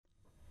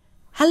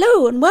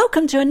Hello and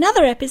welcome to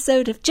another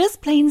episode of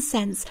Just Plain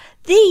Sense,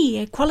 the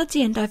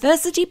Equality and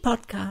Diversity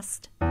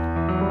podcast.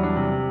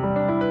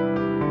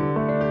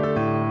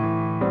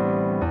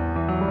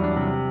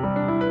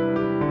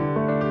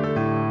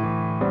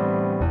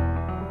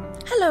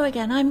 Hello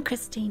again, I'm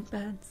Christine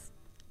Burns.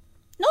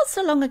 Not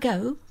so long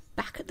ago,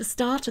 back at the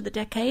start of the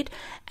decade,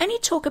 any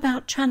talk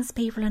about trans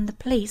people and the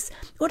police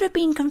would have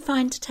been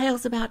confined to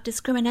tales about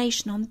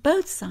discrimination on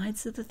both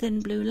sides of the thin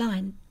blue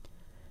line.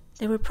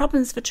 There were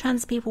problems for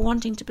trans people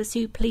wanting to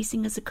pursue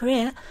policing as a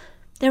career.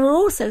 There were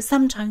also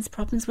sometimes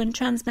problems when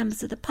trans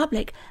members of the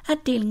public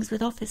had dealings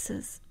with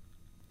officers.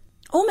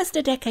 Almost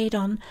a decade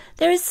on,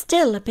 there is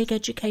still a big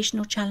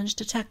educational challenge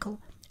to tackle,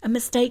 and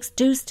mistakes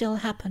do still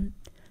happen.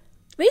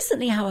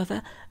 Recently,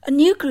 however, a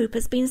new group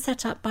has been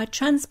set up by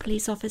trans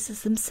police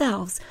officers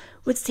themselves,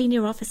 with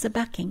senior officer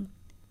backing.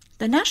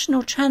 The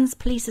National Trans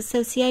Police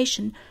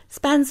Association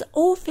spans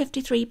all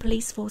 53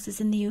 police forces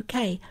in the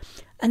UK,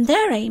 and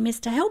their aim is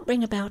to help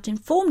bring about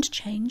informed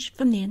change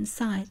from the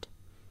inside.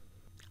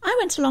 I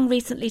went along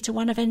recently to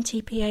one of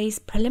NTPA's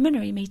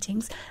preliminary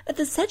meetings at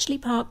the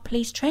Sedgley Park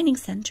Police Training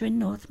Centre in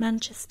North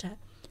Manchester.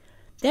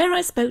 There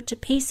I spoke to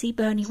PC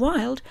Bernie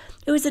Wild,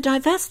 who is a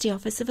diversity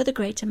officer for the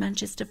Greater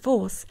Manchester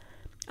Force.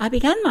 I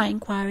began my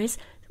inquiries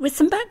with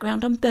some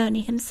background on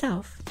Bernie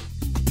himself.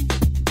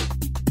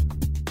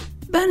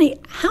 Bernie,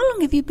 how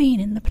long have you been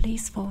in the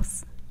police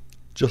force?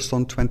 Just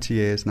on 20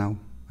 years now.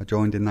 I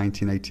joined in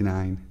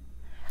 1989.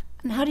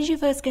 And how did you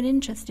first get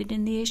interested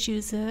in the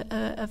issues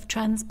of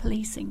trans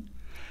policing?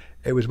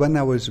 It was when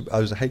I was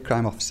a hate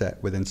crime officer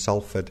within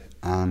Salford,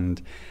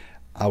 and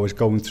I was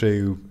going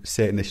through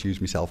certain issues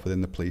myself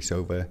within the police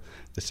over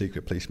the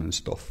secret policeman and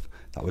stuff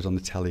that was on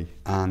the telly.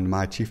 And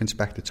my chief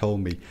inspector told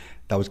me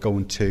that I was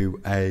going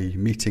to a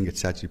meeting at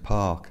Sedgley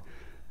Park,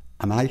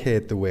 and I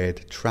heard the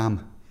word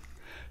tram.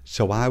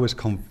 So I was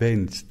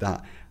convinced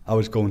that I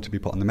was going to be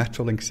put on the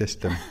Metrolink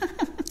system.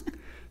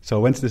 So I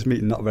went to this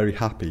meeting not very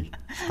happy,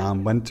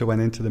 and went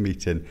into the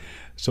meeting,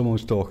 someone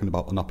was talking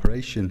about an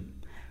operation,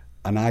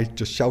 and I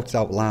just shouted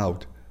out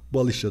loud,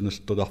 well, they shouldn't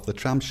have stood off the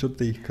tram, should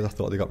they? Because I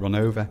thought they got run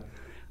over.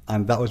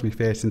 And that was my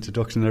first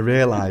introduction. I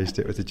realised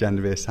it was a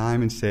gender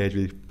reassignment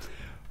surgery.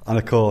 And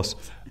of course,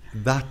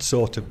 that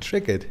sort of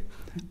triggered.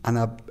 And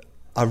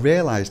I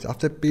realised,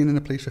 after being in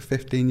the police for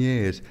 15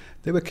 years,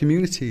 there were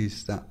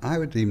communities that I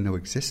didn't even know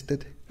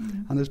existed.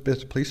 Mm-hmm. And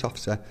as a police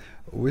officer,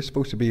 we're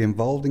supposed to be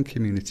involved in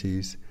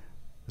communities.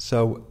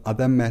 So I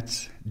then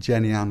met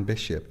Jenny Ann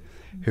Bishop,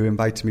 who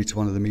invited me to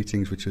one of the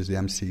meetings, which was the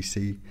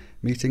MCC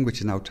meeting, which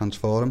is now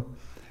Transforum.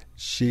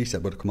 She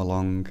said, would come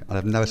along, and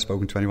I've never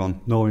spoken to anyone,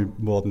 knowing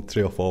more than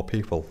 3 or 4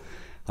 people,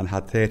 and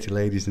had 30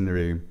 ladies in the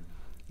room.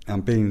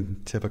 And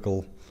being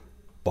typical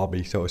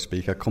Bobby, so to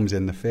speak, I comes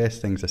in, the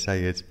first things I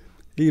say is,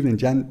 evening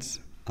gents,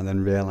 and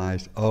then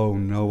realised, oh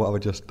no, what have I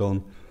just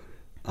done?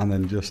 And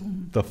then just,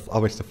 I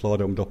wish the floor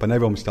opened up, and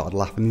everyone started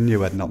laughing. They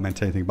knew I'd not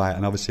meant anything by it,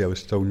 and obviously I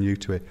was so new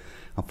to it.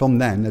 And from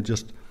then, I'd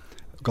just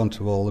gone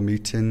to all the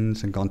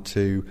meetings and gone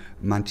to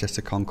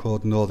Manchester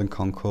Concord, Northern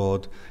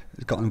Concord,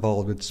 got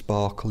involved with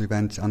Sparkle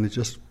events, and it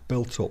just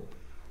built up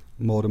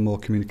more and more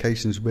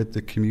communications with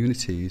the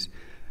communities.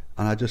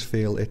 And I just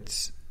feel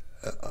it's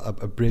a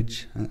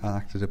bridge, and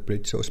act as a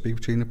bridge, so to speak,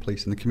 between the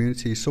police and the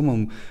community.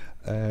 Someone,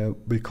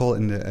 we call it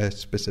in a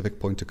specific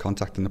point of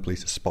contact in the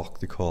police, a SPOC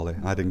they call it.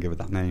 I didn't give it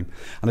that name.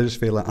 And I just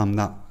feel like I'm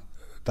that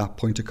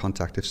point of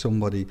contact. If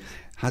somebody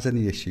has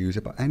any issues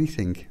about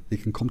anything, they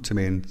can come to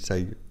me and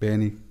say,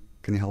 Bernie,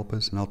 can you help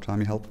us? And I'll try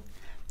my help.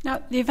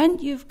 Now, the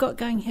event you've got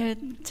going here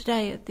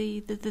today at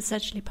the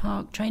Sedgley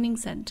Park Training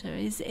Centre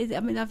is I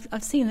mean,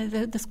 I've seen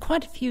there's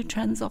quite a few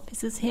trans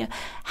officers here.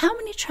 How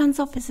many trans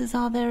officers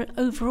are there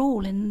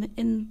overall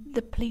in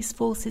the police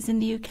forces in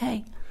the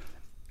UK?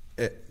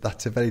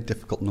 That's a very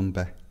difficult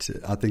number.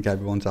 I think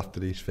everyone's after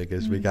these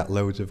figures. We get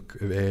loads of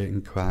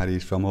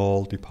inquiries from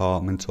all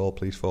departments, all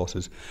police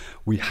forces.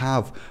 We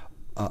have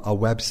a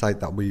website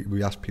that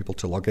we ask people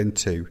to log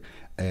into.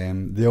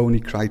 The only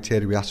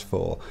criteria we ask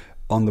for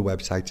on the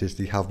website is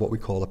they have what we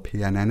call a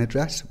PNN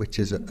address, which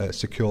is a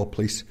secure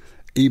police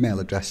email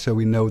address, so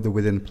we know they're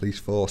within police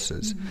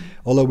forces. Mm-hmm.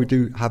 Although we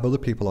do have other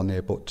people on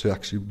there, but to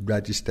actually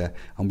register,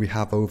 and we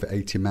have over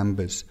 80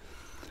 members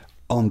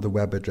on the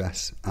web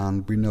address,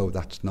 and we know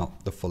that's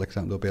not the full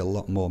extent. There'll be a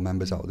lot more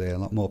members out there, a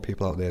lot more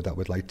people out there that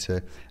would like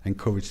to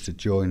encourage to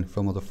join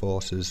from other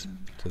forces.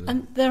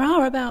 And there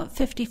are about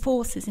 50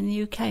 forces in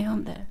the UK,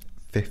 aren't there?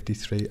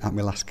 53 at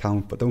my last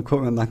count, but don't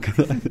quote me on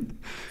that.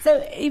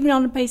 So even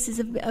on the basis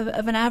of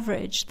an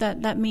average,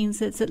 that means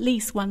there's at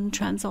least one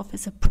trans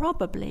officer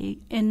probably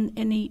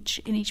in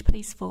each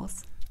police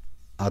force.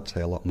 I'd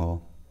say a lot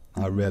more.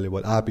 I really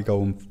would. I'd be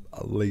going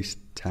at least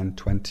 10,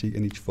 20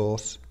 in each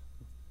force.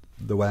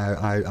 The way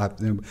I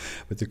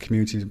with the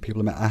communities and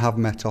people I have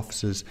met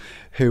officers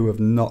who have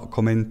not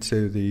come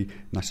into the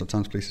National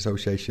Trans Police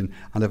Association,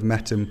 and have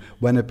met them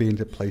when I've been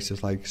to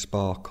places like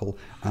Sparkle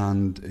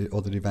and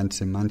other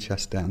events in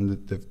Manchester,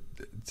 and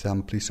I'm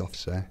a police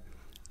officer,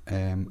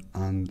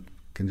 and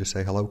can just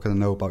say hello, can I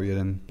know about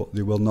you? But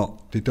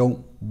they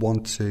don't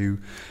want to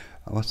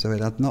what's the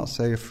word? I'd not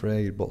say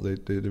afraid, but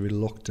they're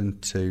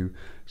reluctant to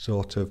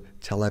sort of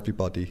tell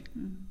everybody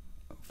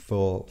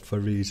for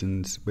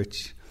reasons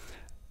which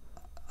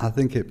I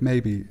think it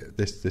may be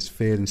this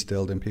fear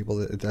instilled in people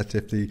that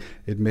if they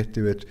admit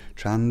they were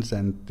trans,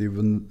 then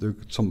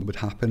something would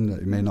happen, that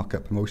they may not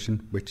get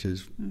promotion, which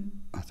is,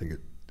 I think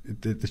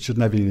it should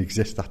never even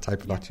exist, that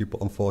type of attitude,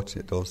 but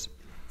unfortunately it does.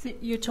 So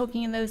you're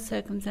talking in those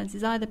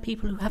circumstances, either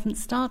people who haven't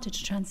started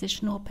to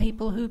transition or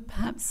people who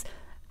perhaps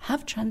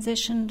have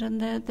transitioned and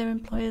their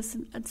employers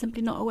are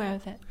simply not aware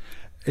of it.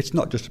 It's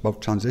not just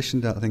about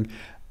transition. I think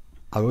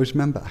I always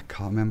remember, I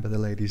can't remember the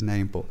lady's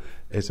name, but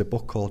there's a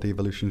book called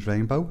Evolution's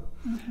Rainbow,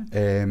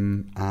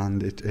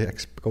 and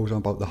it goes on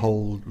about the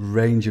whole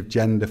range of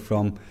gender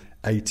from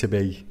A to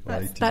B.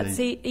 That's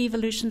the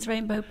Evolution's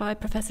Rainbow by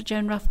Professor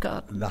Joan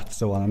Roughgarden. That's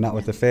the one, and that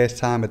was the first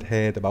time I'd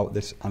heard about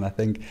this, and I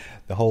think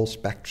the whole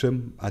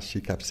spectrum, as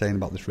she kept saying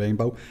about this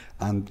rainbow,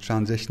 and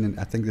transitioning,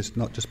 I think it's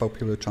not just about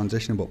people who are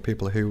transitioning, but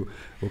people who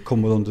will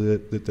come under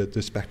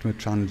the spectrum of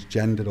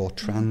transgender or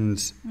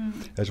trans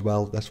as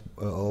well. That's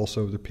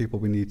also the people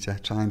we need to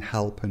try and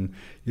help and,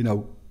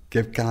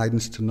 give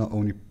guidance to not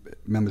only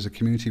members of the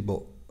community,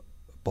 but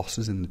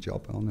bosses in the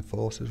job, on the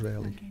forces,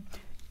 really. Okay.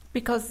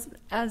 Because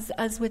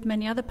as with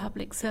many other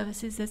public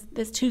services,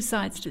 there's two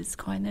sides to this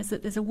coin.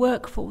 There's a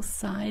workforce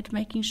side,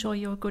 making sure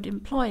you're a good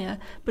employer,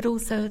 but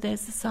also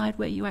there's the side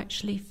where you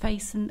actually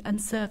face and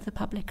serve the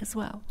public as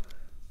well.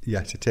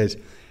 Yes, it is.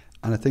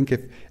 And I think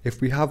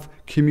if we have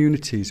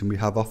communities and we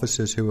have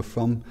officers who are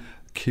from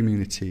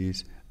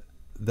communities,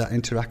 that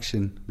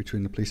interaction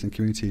between the police and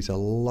community is a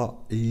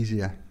lot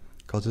easier,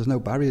 because there's no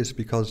barriers,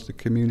 because the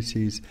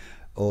communities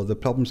or the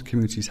problems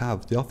communities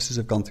have, the officers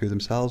have gone through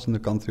themselves, and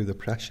they've gone through the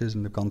pressures,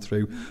 and they've gone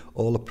through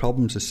all the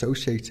problems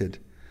associated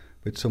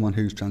with someone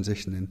who's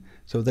transitioning.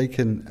 So they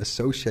can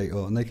associate,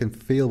 and they can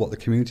feel what the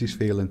community's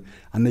feeling,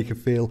 and they can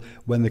feel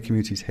when the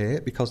community's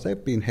hurt, because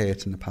they've been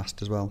hurt in the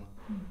past as well.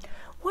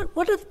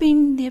 What have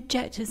been the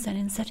objectives then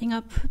in setting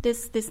up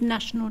this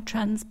National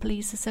Trans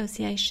Police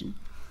Association?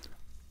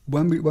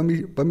 When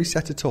we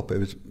set it up, it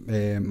was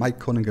Mike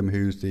Cunningham,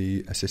 who's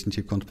the Assistant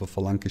Chief Constable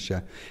for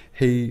Lancashire.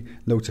 He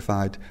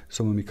notified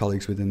some of my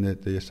colleagues within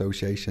the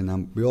association,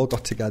 and we all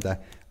got together,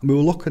 and we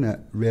were looking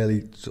at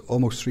really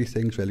almost three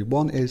things, really.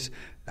 One is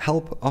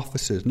help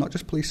officers, not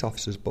just police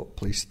officers, but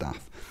police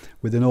staff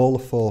within all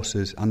the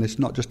forces, and it's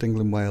not just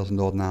England, Wales and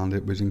Northern Ireland,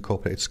 it was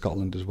incorporated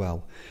Scotland as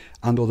well,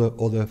 and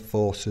other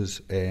forces,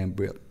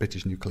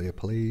 British Nuclear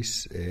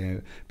Police,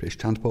 British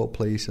Transport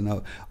Police,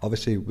 and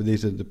obviously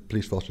these are the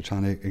police force we're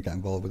trying to get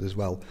involved with as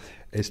well,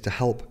 is to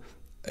help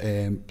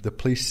the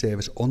police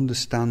service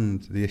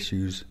understand the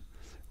issues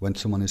when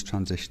someone is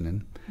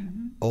transitioning,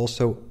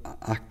 also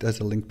act as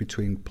a link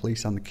between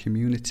police and the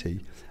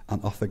community,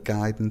 and offer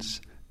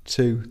guidance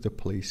to the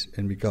police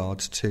in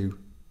regards to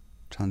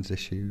trans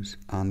issues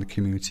and the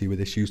community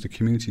with issues the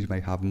communities may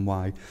have and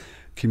why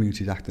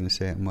communities act in a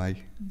certain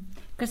way.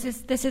 Because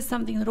this is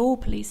something that all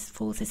police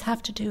forces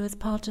have to do as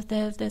part of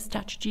their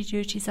statutory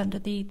duties under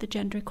the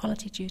gender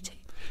equality duty.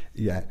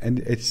 Yeah, and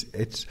it's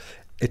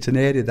an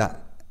area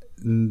that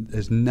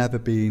has never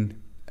been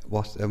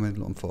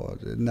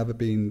never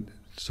been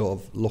sort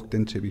of looked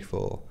into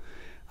before.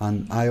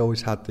 And I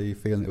always had the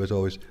feeling it was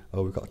always,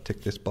 we've got to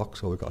tick this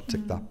box or we've got to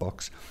tick that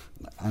box.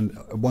 And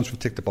once we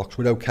tick the box,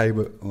 we're okay.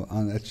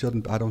 And it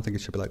shouldn't. I don't think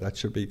it should be like that. It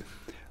should be,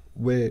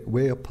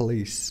 we're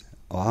police,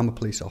 or I'm a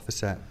police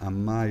officer,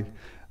 and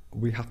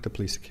we have to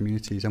police the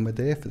communities, and we're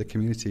there for the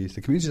communities.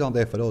 The communities aren't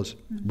there for us.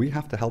 We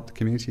have to help the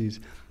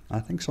communities. And I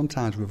think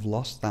sometimes we've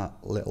lost that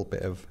little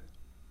bit of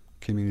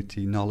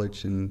community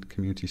knowledge and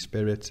community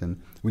spirit,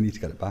 and we need to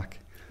get it back.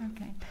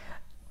 Okay.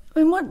 I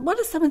mean, what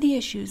are some of the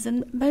issues?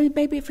 And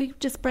maybe if we could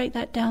just break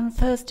that down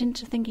first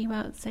into thinking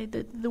about, say,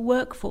 the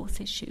workforce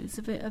issues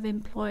of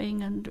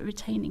employing and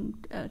retaining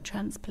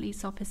trans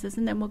police officers,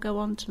 and then we'll go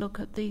on to look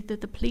at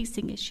the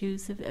policing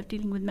issues of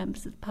dealing with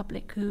members of the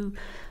public who,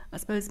 I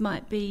suppose,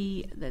 might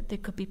be, they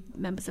could be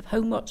members of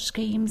home watch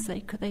schemes,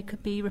 they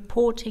could be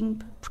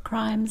reporting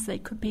crimes, they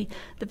could be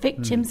the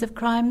victims of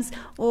crimes,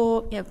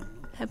 or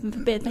heaven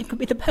forbid, they could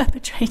be the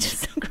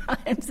perpetrators of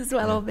crimes as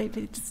well, or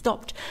maybe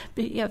stopped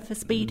for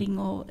speeding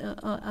or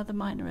other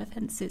minor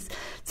offences.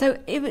 So,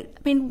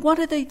 what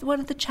are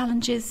the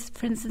challenges,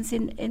 for instance,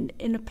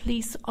 in a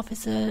police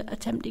officer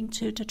attempting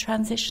to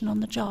transition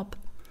on the job?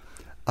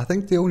 I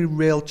think the only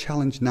real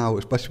challenge now,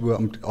 especially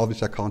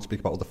obviously I can't speak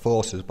about other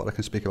forces, but I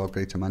can speak about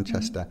Greater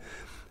Manchester,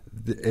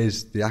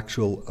 is the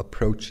actual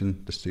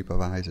approaching the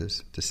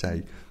supervisors to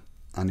say,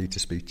 I need to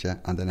speak to you,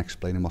 and then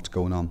explaining what's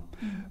going on.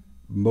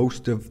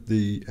 Most of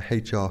the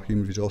HR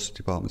human resources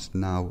departments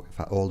now, in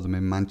fact all of them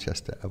in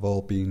Manchester, have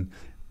all been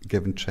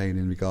given training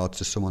in regards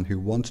to someone who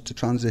wants to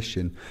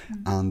transition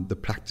and the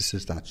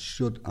practices that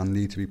should and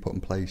need to be put in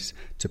place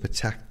to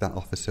protect that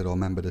officer or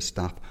member of the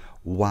staff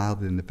while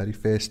they're in the very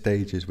first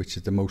stages, which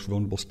is the most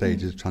vulnerable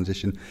stages of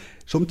transition.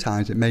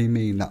 Sometimes it may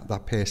mean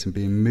that person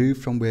being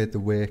moved from where they're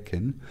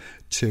working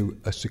to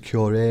a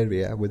secure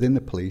area within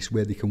the police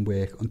where they can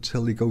work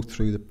until they go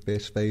through the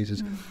first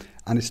phases.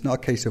 And it's not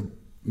a case of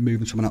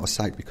moving someone out of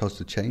sight because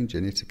they're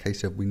changing. It's a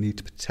case of we need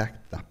to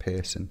protect that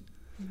person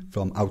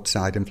from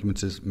outside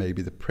influences,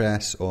 maybe the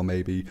press or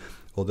maybe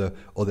other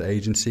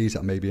agencies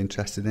that may be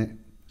interested in it.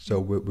 So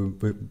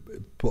we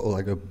put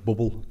like a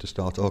bubble to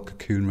start, or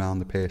cocoon around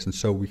the person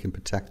so we can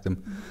protect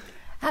them.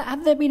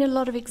 Have there been a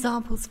lot of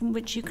examples from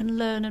which you can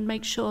learn and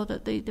make sure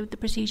that the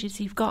procedures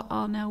you've got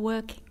are now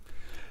working?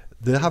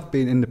 There have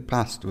been, in the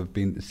past, there have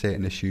been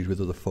certain issues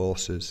with other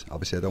forces.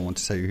 Obviously, I don't want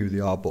to say who they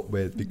are, but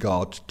with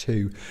regard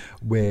to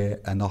where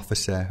an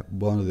officer,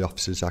 one of the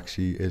officers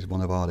actually is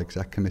one of our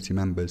exec committee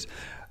members,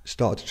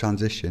 started to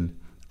transition,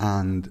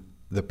 and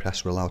the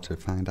press were allowed to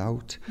find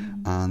out,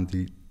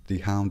 and they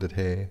hounded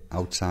her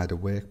outside a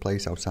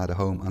workplace, outside a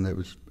home, and it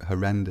was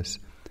horrendous.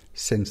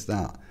 Since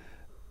that,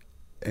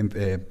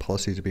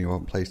 policies have been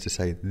in place to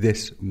say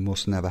this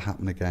must never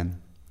happen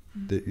again.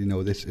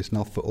 This it's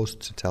not for us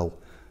to tell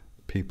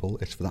people,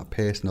 it's for that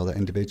person or that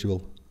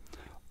individual.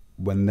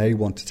 When they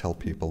want to tell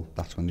people,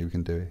 that's when you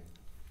can do it.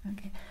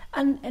 Okay.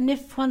 And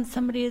if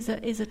somebody is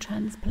a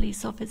trans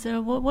police officer,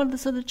 what are the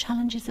sort of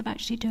challenges of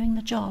actually doing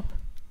the job?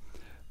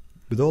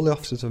 With all the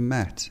officers I've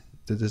met,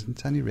 there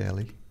isn't any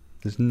really.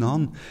 There's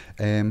none.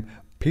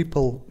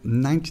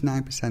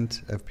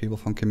 99% of people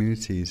from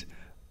communities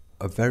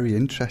are very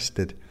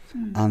interested,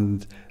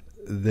 and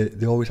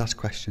they always ask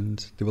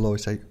questions. They will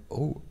always say,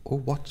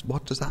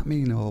 what does that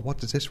mean, or what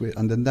does this mean?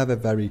 And they're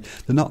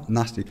not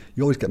nasty.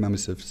 You always get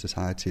members of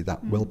society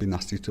that will be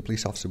nasty to a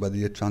police officer, whether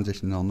you're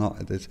transitioning or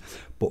not.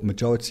 But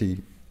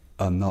majority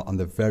are not, and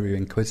they're very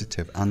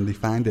inquisitive, and they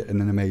find it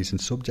an amazing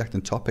subject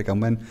and topic. And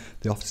when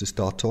the officers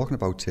start talking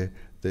about it,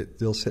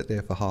 they'll sit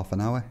there for half an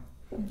hour.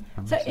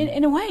 So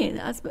in a way,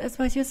 I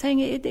suppose you're saying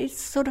it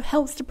sort of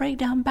helps to break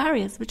down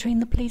barriers between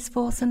the police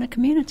force and the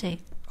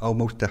community. Oh,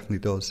 most definitely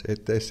does.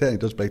 It certainly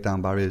does break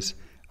down barriers.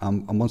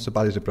 And once the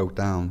barriers are broke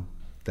down,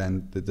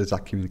 then there's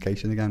that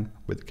communication again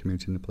with the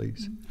community and the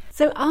police.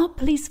 So are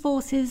police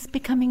forces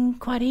becoming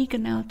quite eager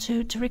now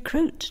to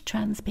recruit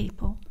trans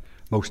people?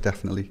 Most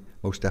definitely.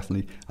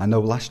 I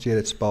know last year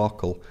at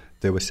Sparkle,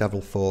 there were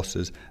several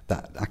forces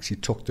that actually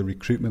took the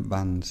recruitment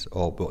vans,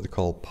 or what they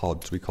call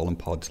pods, we call them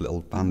pods,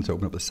 little vans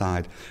open up the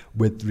side,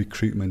 with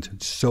recruitment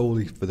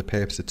solely for the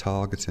purpose of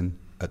targeting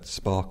at the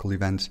Sparkle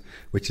event,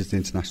 which is the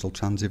International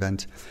Trans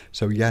event.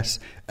 So yes,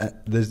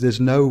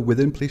 there's no,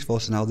 within police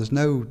forces now, there's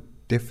no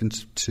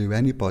difference to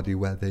anybody,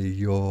 whether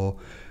you're,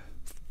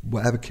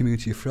 whatever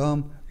community you're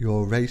from,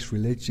 your race,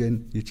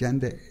 religion, your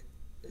gender.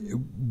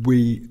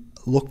 We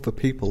look for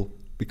people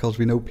because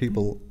we know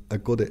people are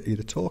good at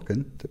either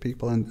talking to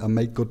people and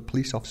make good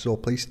police officers or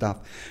police staff.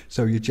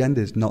 So your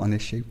gender is not an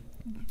issue.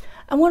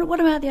 And what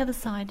about the other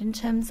side, in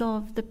terms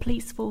of the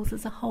police force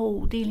as a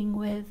whole, dealing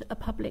with a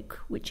public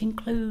which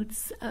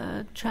includes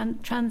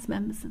trans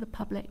members of the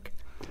public?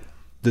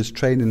 There's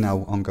training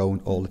now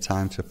ongoing all the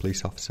time to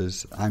police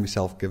officers. I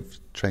myself give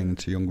training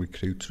to young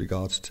recruits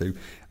regards to,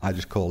 I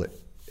just call it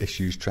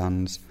Issues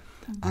Trans,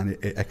 and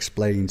it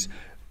explains,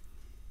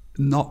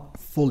 not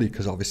fully,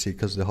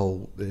 because the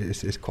whole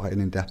is quite an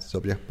in-depth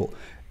subject, but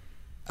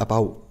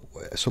about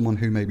someone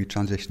who may be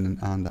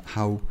transitioning and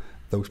how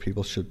those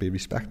people should be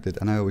respected.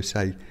 And I always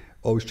say,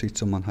 always treat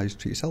someone how you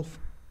treat yourself.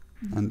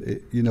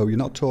 And you're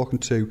not talking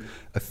to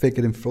a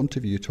figure in front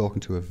of you, you're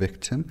talking to a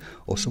victim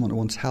or someone who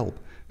wants help.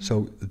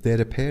 So their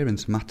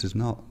appearance matters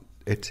not.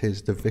 It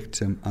is the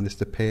victim and it's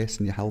the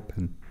person you're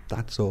helping.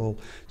 That's all.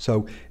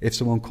 So if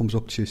someone comes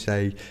up to you,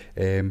 say,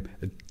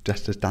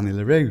 dressed as Danny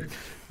LaRue,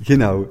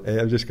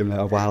 I'm just giving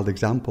a wild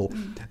example,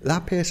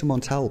 that person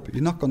wants help.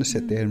 You're not going to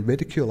sit there and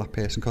ridicule that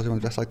person because they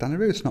want to dress like Danny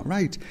LaRue. It's not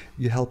right.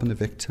 You're helping the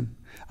victim.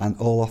 And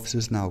all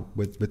officers now,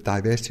 with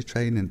diversity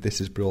training,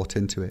 this is brought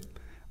into it.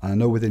 And I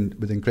know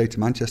within Greater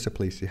Manchester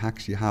Police, they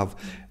actually have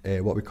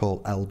what we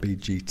call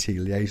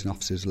LBGT, liaison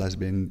officers,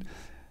 lesbian,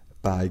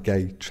 bi,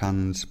 gay,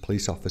 trans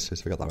police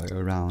officers, if I got that right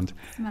around.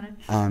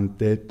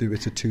 And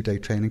it's a 2-day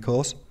training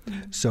course.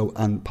 So,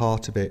 and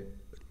part of it,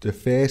 the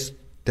first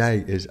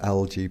day is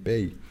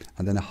LGB,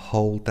 and then a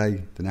whole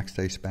day, the next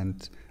day,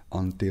 spent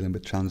on dealing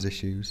with trans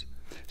issues.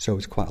 So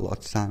it's quite a lot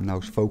of time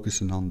now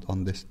focusing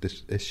on this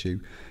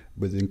issue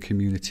within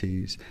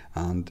communities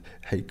and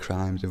hate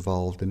crimes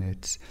involved in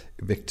it,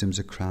 victims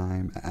of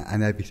crime,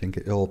 and everything.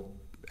 It all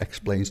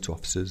explains to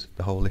officers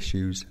the whole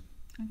issues.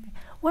 Okay.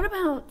 What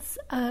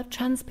about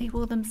trans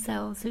people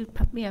themselves, who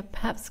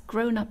perhaps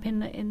grown up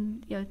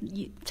in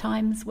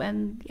times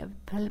when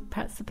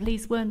perhaps the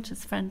police weren't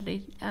as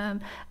friendly,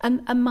 and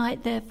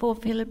might therefore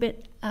feel a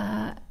bit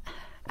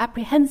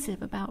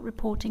apprehensive about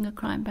reporting a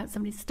crime? Perhaps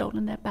somebody's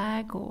stolen their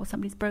bag, or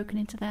somebody's broken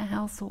into their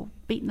house, or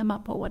beaten them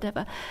up, or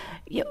whatever.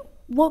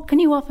 What can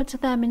you offer to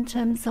them in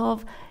terms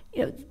of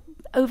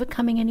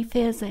overcoming any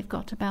fears they've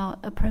got about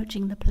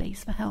approaching the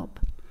police for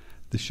help?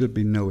 There should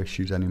be no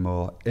issues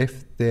anymore.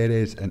 If there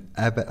is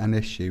ever an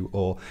issue,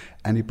 or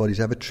anybody's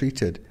ever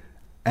treated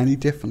any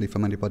differently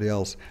from anybody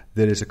else,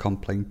 there is a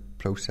complaint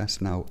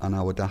process now, and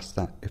I would ask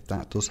that if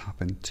that does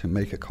happen, to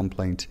make a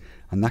complaint,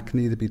 and that can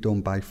either be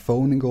done by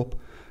phoning up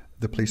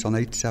the police on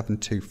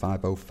 872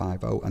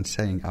 5050 and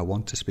saying, I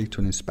want to speak to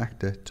an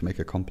inspector to make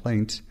a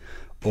complaint,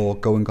 or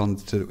going on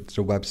to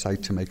the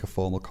website to make a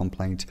formal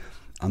complaint.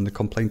 And the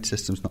complaint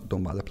system's not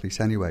done by the police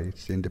anyway.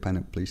 It's the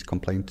Independent Police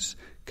Complaints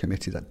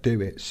Committee that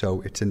do it,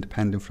 so it's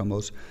independent from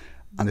us.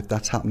 And if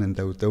that's happening,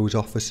 those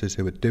officers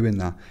who are doing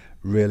that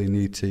really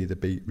need to either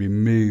be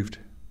removed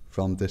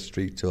from the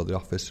street or the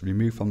office,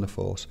 removed from the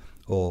force,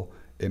 or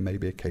it may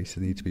be a case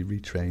they need to be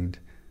retrained.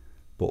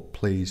 But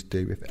please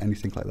do, if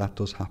anything like that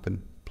does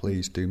happen,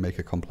 please do make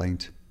a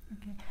complaint.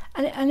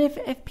 Okay. And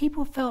if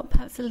people felt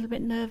perhaps a little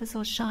bit nervous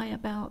or shy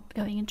about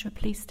going into a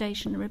police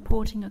station and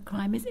reporting a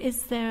crime,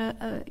 is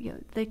there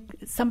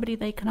somebody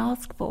they can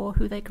ask for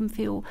who they can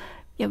feel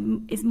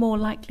is more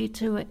likely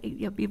to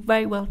be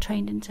very well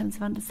trained in terms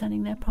of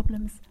understanding their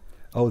problems?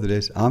 Oh, there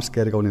is. I'm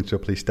scared of going into a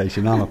police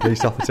station. I'm a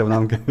police officer,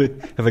 and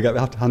if I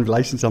have to hand a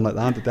licence, I'm like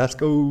that at the desk.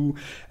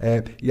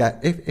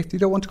 If you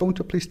don't want to go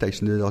into a police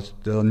station,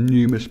 there are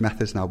numerous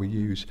methods now we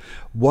use.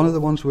 One of the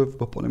ones we're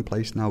putting in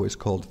place now is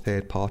called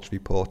third-party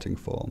reporting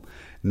form.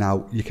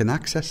 Now, you can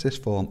access this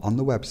form on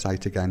the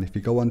website again. If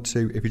you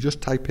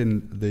just type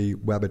in the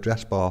web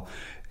address bar,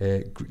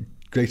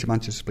 Greater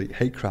Manchester Police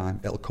hate crime,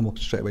 it'll come up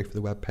straight away for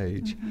the web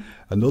page. Mm-hmm.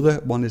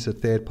 Another one is a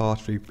third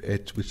party,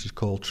 which is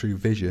called True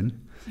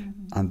Vision,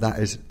 and that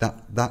is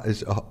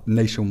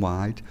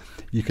nationwide.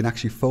 You can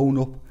actually phone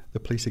up the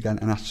police again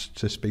and ask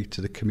to speak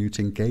to the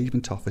community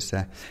engagement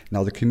officer.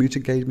 Now, the community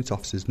engagement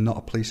officer is not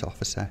a police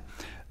officer.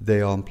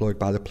 They are employed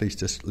by the police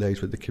to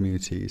liaise with the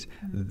communities,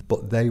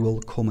 but they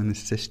will come and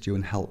assist you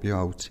and help you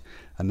out.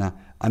 And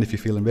if you're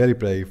feeling really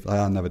brave,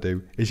 I never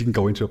do, is you can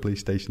go into a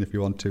police station if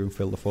you want to and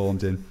fill the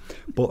forms in.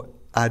 But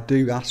I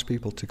do ask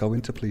people to go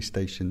into police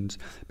stations,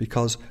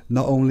 because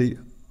not only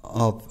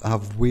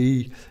have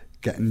we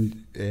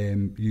getting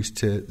used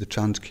to the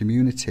trans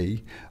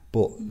community,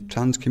 but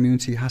trans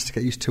community has to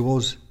get used to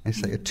us.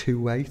 It's like a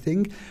two-way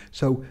thing.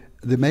 So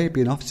there may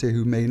be an officer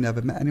who may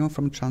never met anyone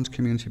from the trans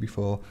community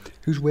before,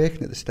 who's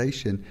working at the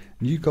station,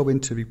 and you go in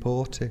to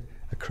report a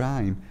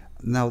crime.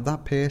 Now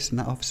that person,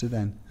 that officer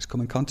then, has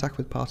come in contact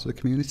with part of the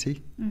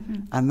community,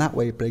 and that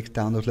way it breaks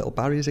down those little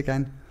barriers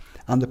again.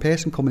 And the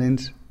person coming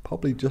in's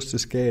probably just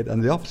as scared,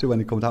 and the officer when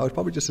he comes out is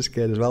probably just as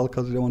scared as well,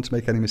 because they don't want to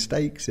make any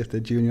mistakes if they're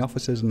junior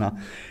officers and that.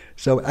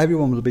 So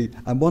everyone will be,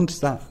 and once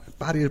that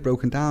barrier is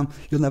broken down,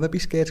 you'll never be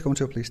scared to go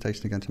into a police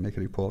station again to make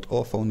a report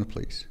or phone the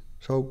police.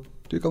 So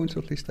do go into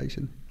a police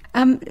station.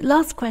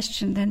 Last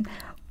question then.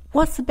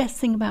 What's the best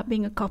thing about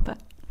being a copper?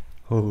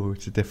 Oh,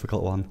 it's a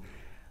difficult one.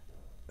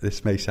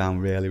 This may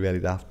sound really, really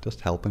daft.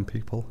 Just helping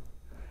people.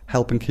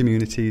 Helping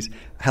communities.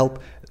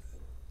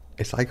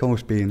 It's like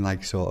almost being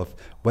like sort of...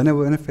 When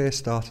I first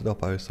started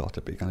up, I was thought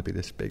it'd be going to be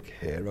this big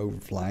hero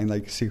flying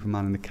like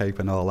Superman in the cape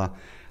and all that.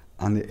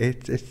 And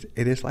it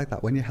is like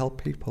that. When you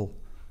help people,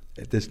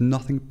 there's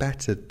nothing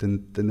better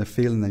than the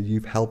feeling that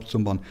you've helped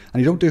someone.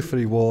 And you don't do it for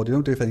reward. You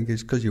don't do it for anything.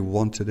 It's because you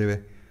want to do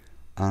it.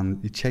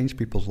 And you change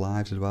people's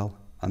lives as well.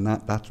 And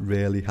that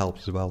really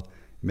helps as well.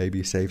 Maybe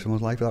you save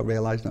someone's life without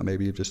realising that.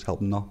 Maybe you've just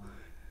helped them not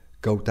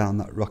go down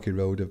that rocky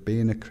road of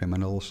being a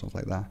criminal or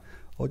something like that.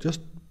 Or just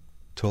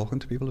talking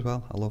to people as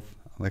well.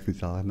 I can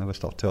tell I've never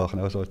stopped talking.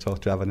 I always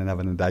talk to Evan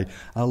and Day.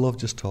 I love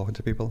just talking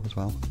to people as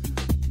well.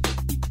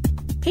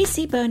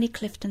 PC Bernie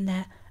Clifton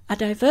there, a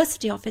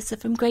diversity officer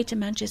from Greater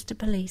Manchester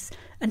Police,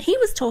 and he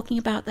was talking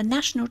about the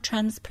National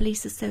Trans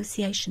Police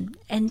Association,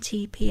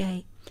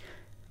 NTPA.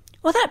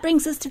 Well, that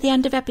brings us to the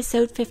end of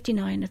episode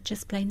 59 of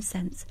Just Plain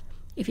Sense.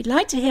 If you'd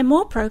like to hear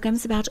more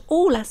programmes about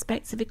all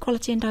aspects of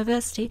equality and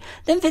diversity,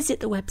 then visit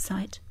the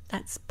website.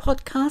 That's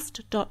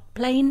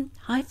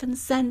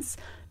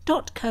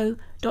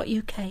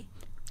podcast.plain-sense.co.uk.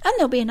 And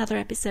there'll be another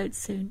episode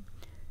soon.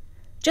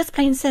 Just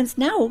Plain Sense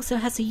now also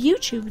has a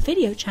YouTube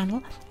video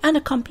channel and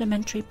a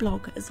complimentary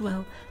blog as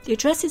well. The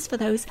addresses for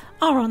those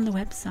are on the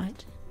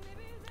website.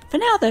 For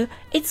now, though,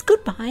 it's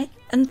goodbye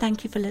and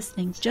thank you for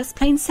listening. Just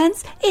Plain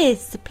Sense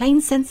is the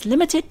Plain Sense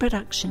Limited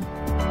production.